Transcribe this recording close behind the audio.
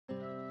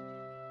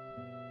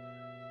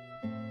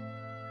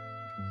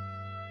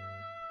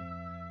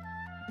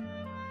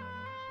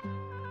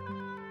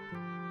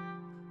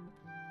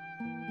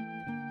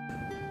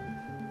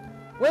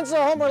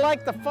Winslow Homer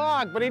liked the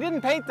fog, but he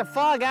didn't paint the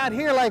fog out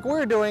here like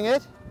we're doing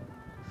it.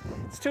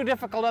 It's too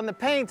difficult on the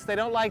paints. They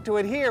don't like to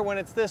adhere when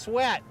it's this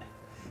wet.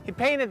 He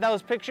painted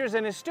those pictures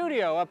in his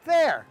studio up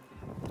there.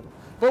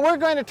 But we're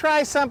going to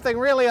try something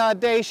really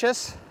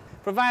audacious,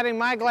 providing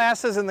my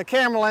glasses and the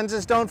camera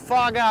lenses don't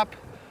fog up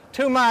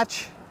too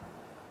much.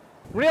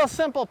 Real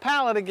simple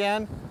palette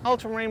again,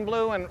 ultramarine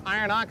blue and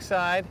iron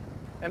oxide,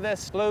 and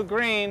this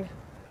blue-green.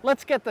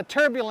 Let's get the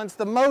turbulence,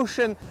 the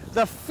motion,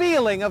 the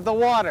feeling of the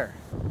water.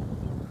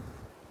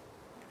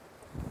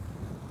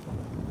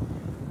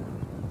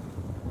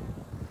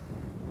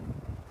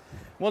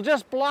 We'll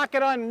just block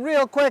it on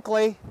real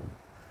quickly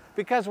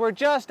because we're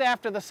just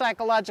after the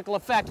psychological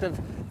effect of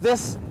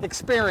this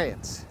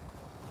experience.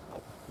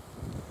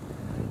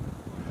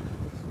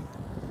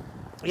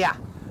 Yeah,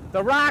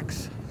 the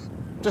rocks,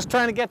 just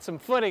trying to get some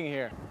footing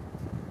here.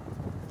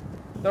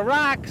 The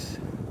rocks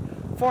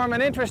form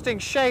an interesting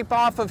shape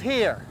off of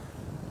here.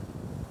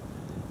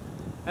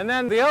 And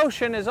then the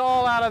ocean is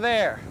all out of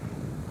there.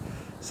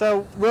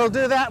 So we'll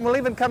do that, and we'll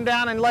even come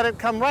down and let it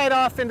come right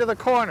off into the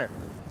corner.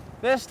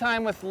 This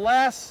time with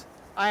less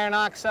iron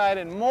oxide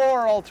and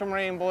more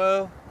ultramarine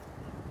blue.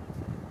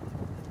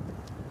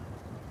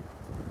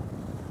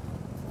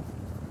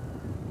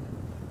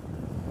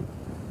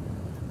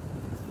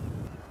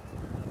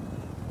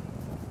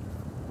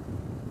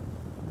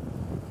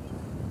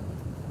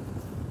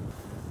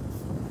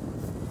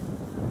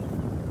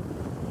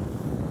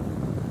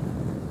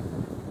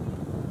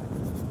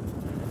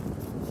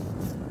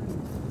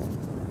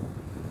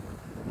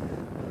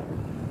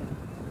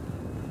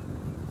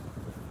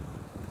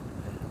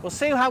 We'll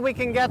see how we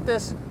can get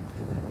this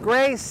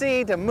gray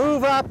sea to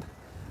move up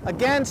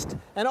against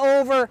and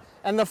over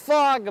and the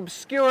fog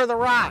obscure the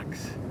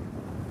rocks.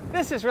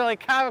 This is really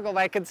comical.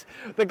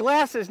 The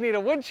glasses need a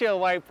windshield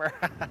wiper.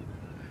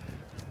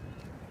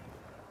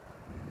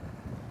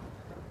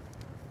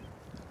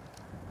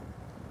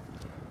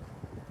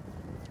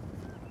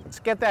 Let's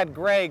get that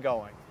gray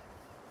going.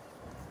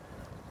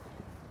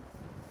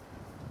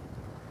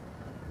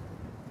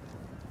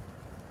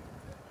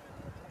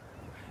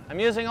 I'm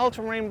using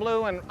ultramarine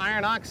blue and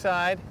iron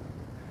oxide,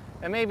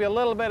 and maybe a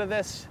little bit of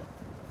this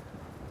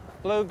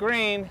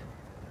blue-green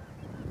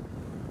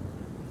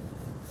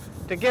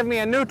to give me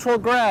a neutral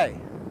gray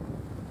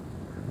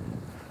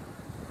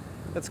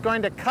that's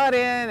going to cut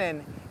in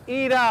and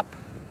eat up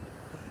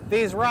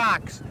these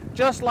rocks,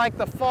 just like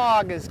the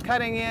fog is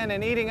cutting in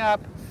and eating up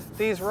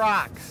these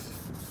rocks.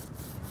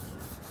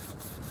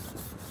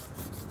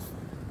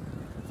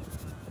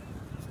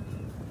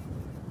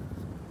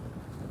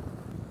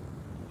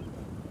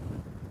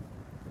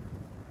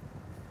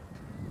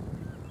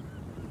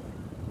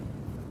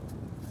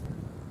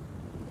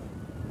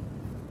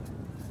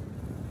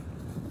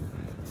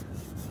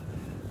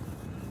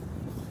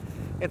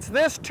 It's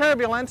this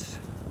turbulence,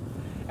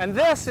 and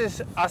this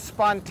is a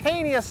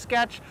spontaneous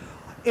sketch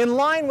in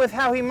line with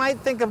how he might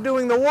think of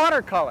doing the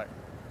watercolor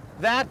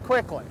that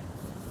quickly.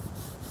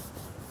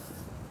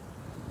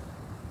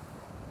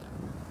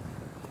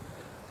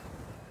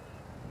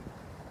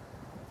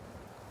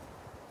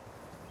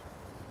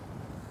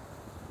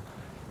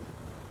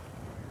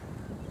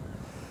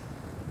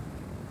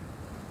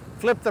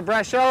 Flip the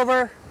brush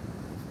over.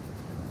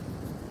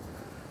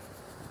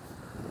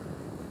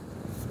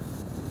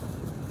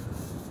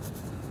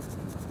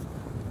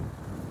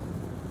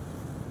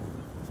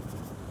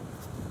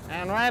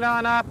 And right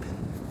on up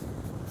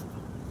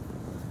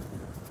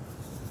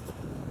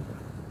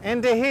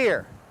into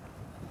here.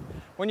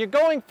 When you're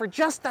going for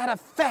just that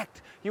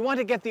effect, you want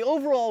to get the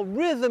overall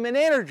rhythm and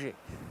energy.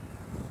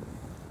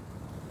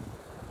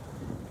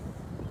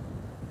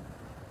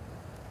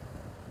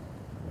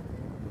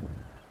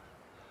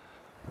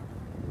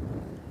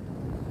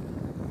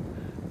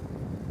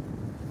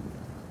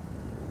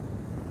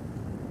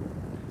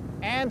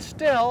 And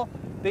still,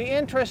 the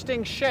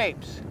interesting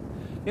shapes.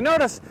 You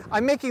notice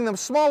I'm making them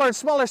smaller and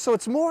smaller, so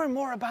it's more and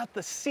more about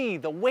the sea,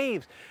 the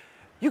waves.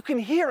 You can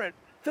hear it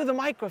through the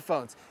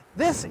microphones.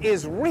 This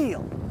is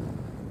real.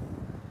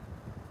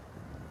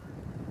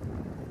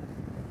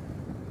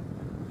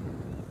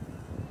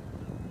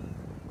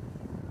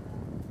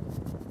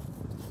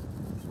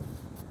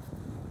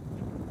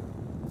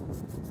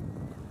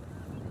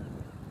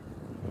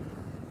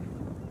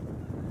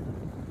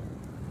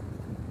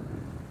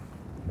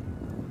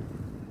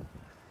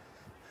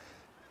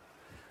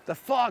 The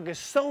fog is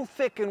so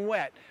thick and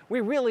wet, we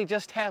really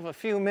just have a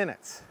few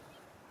minutes.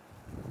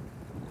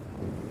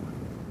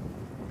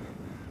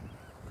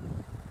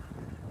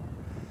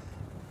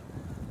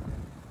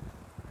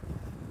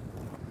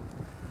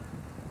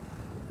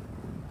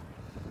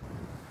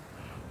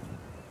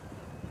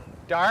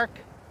 Dark,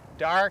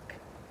 dark,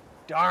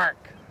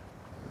 dark.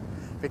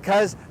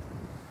 Because,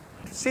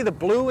 see the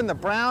blue and the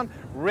brown?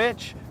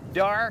 Rich,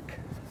 dark.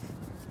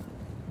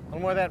 A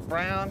little more of that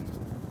brown.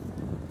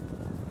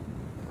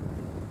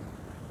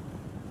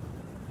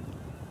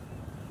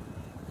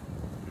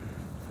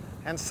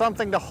 And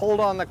something to hold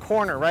on the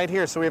corner right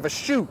here, so we have a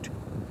chute.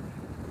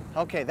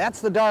 Okay,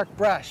 that's the dark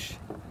brush.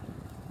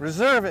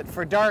 reserve it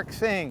for dark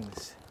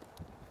things.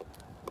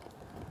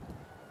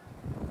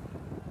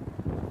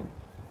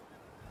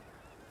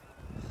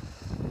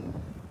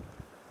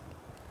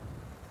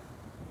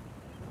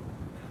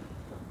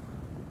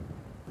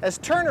 As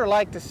Turner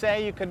liked to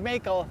say, you could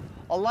make a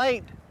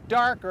light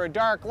dark or a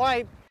dark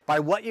light by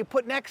what you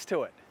put next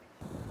to it.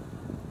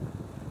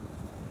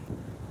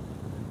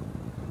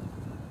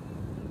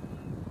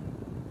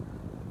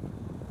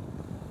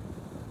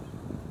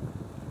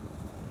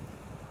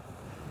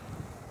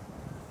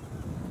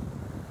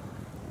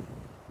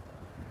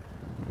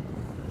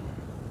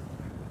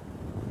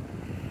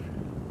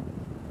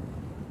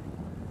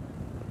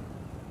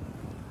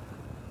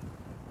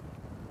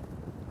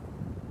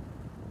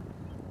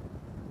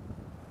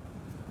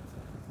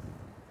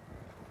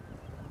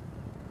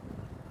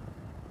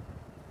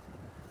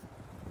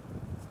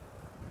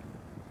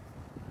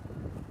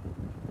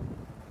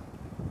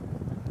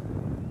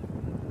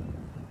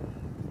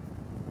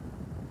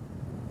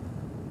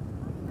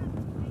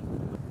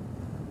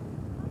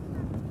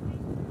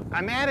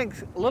 I'm adding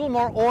a little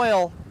more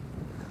oil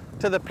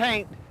to the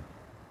paint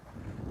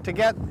to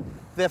get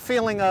the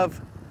feeling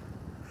of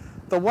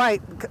the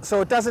white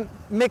so it doesn't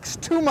mix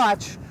too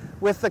much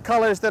with the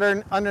colors that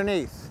are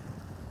underneath.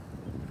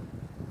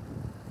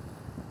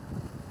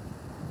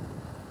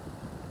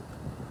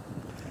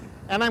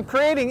 And I'm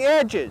creating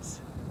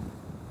edges.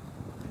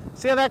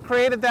 See how that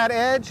created that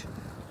edge?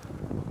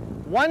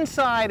 One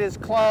side is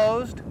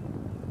closed,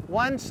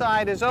 one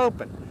side is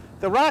open.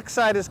 The rock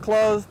side is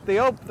closed, the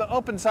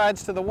open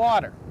side's to the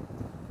water.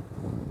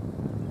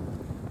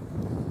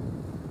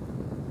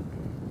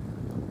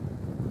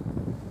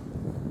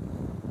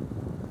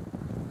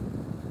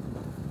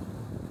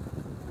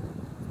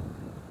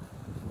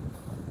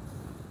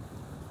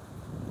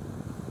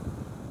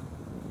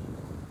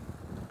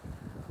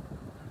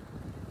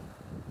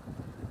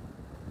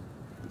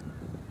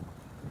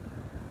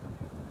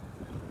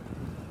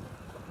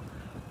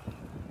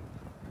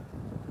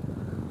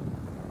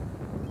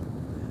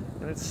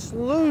 And it's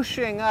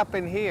slooshing up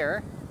in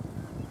here.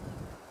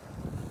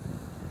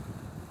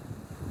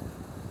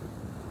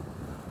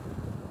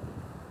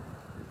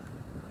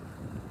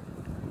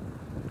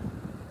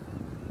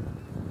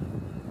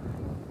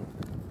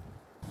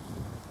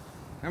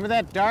 Remember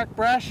that dark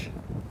brush?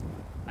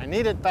 I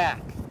need it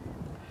back.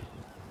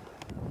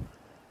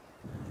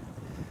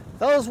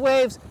 Those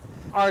waves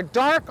are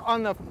dark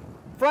on the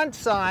front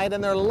side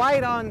and they're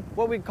light on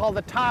what we call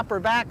the top or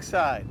back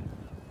side.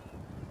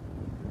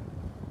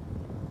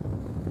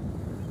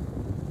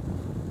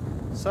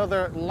 So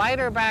they're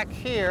lighter back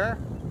here.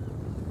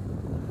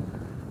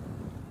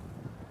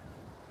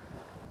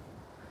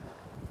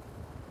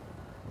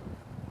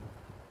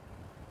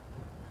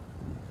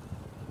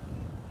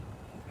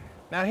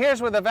 Now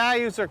here's where the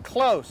values are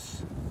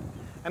close.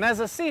 And as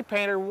a sea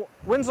painter,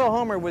 Winslow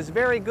Homer was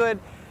very good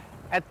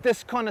at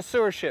this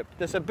connoisseurship,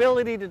 this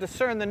ability to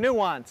discern the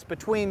nuance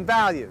between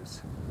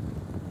values.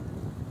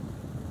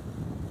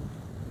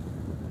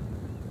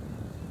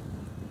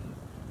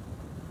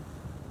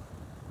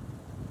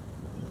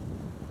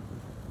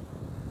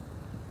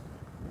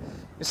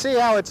 You see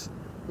how it's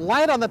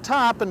light on the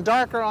top and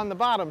darker on the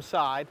bottom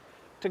side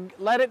to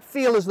let it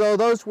feel as though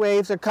those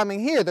waves are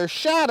coming here. They're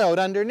shadowed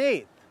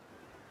underneath.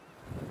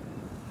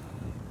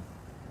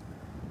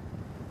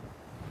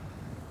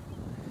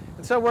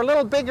 And so we're a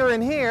little bigger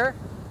in here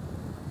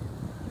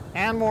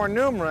and more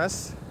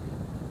numerous.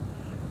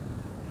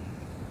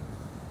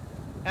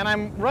 And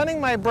I'm running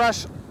my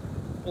brush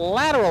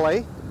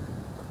laterally,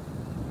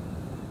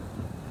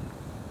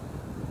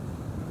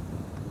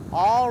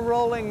 all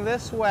rolling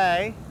this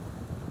way,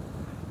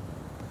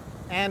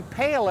 and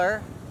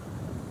paler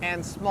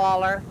and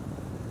smaller,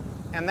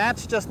 and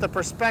that's just the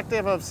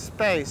perspective of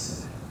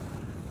space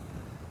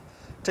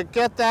to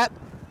get that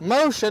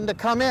motion to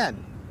come in.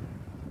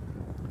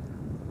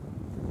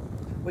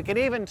 We can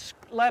even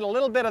let a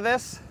little bit of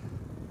this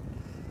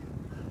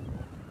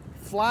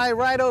fly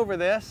right over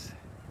this,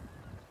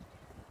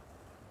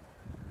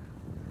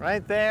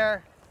 right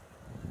there,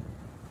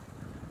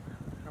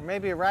 or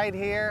maybe right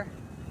here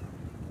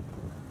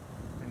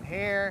and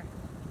here.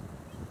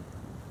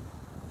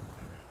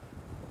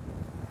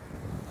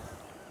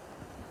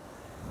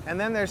 And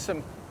then there's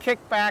some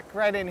kickback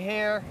right in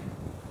here.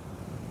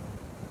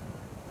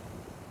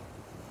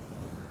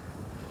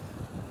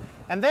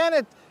 And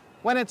then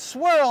when it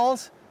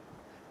swirls,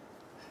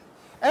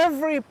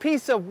 every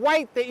piece of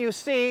white that you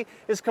see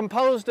is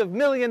composed of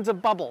millions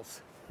of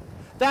bubbles.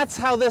 That's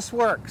how this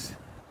works.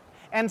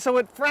 And so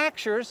it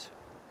fractures.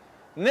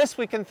 And this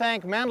we can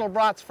thank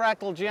Mandelbrot's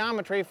fractal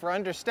geometry for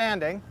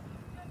understanding.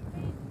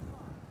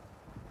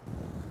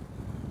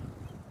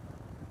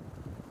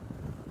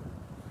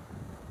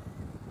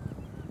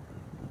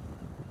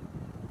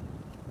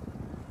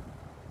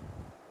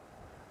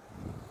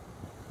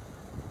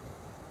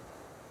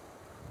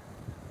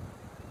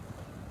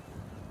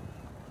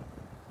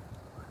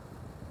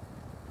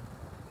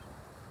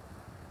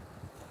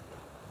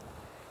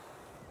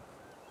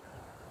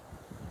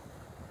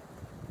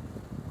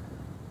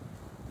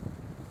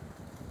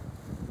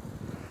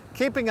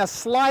 keeping a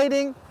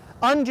sliding,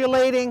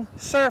 undulating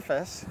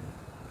surface.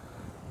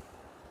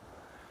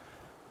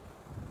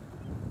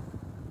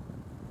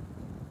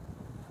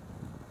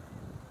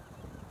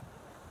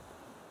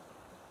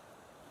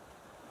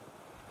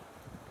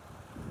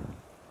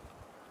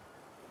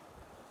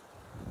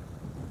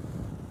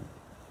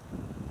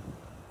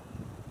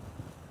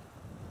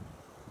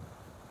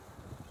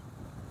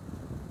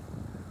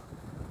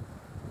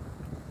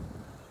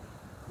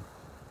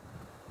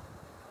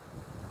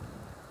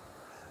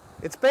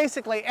 It's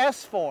basically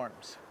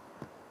S-forms,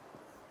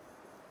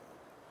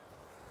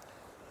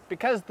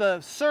 because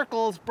the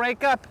circles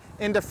break up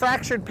into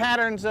fractured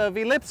patterns of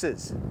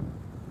ellipses.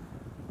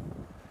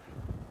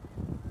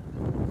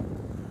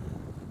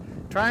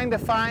 Trying to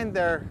find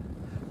their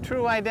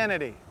true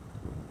identity.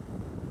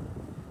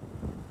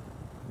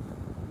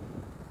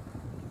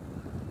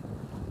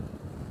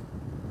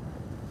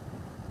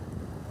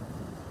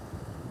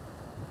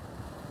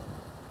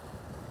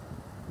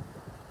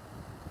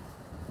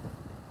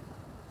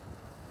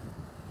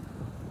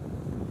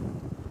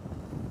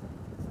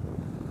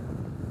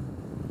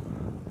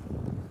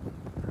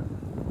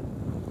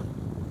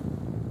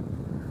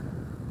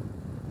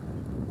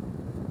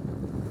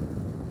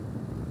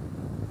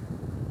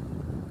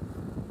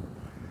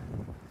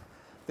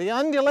 The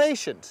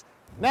undulations.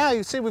 Now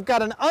you see we've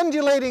got an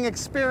undulating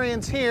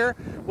experience here.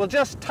 We'll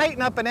just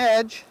tighten up an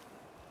edge.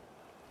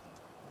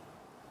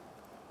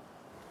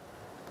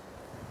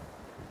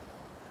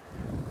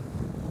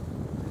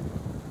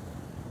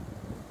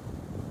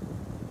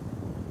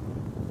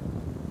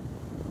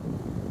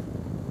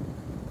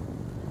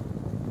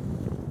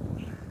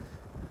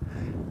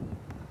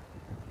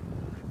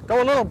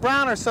 Go a little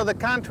browner so the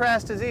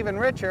contrast is even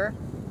richer.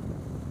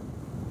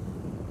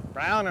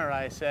 Browner,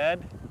 I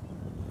said.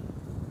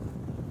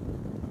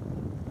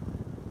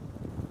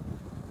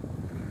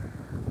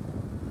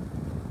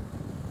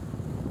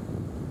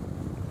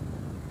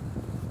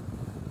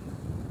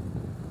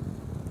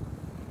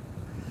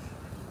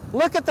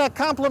 Look at that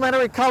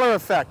complementary color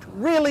effect.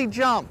 Really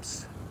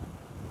jumps.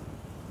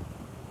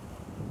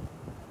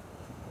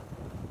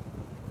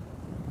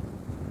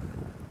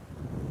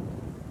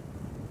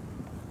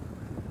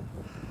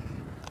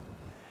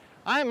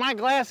 My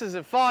glasses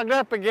have fogged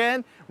up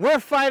again. We're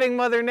fighting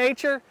Mother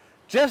Nature,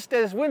 just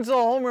as Winslow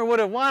Homer would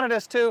have wanted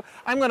us to.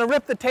 I'm going to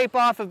rip the tape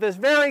off of this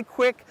very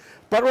quick,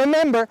 but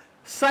remember,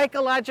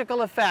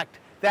 psychological effect.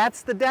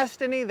 That's the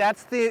destiny,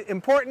 that's the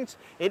importance.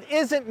 It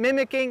isn't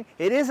mimicking,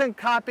 it isn't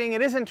copying,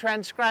 it isn't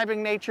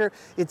transcribing nature.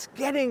 It's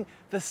getting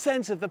the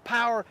sense of the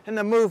power and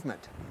the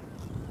movement.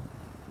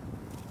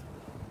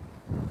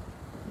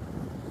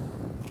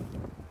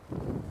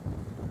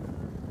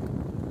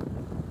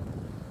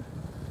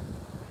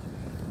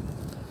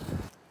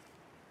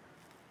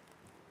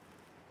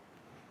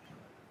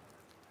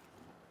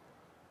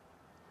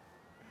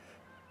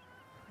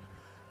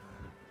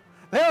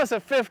 That was a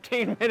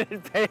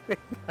 15-minute painting.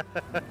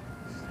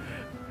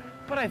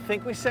 But I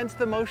think we sense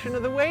the motion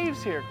of the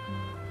waves here.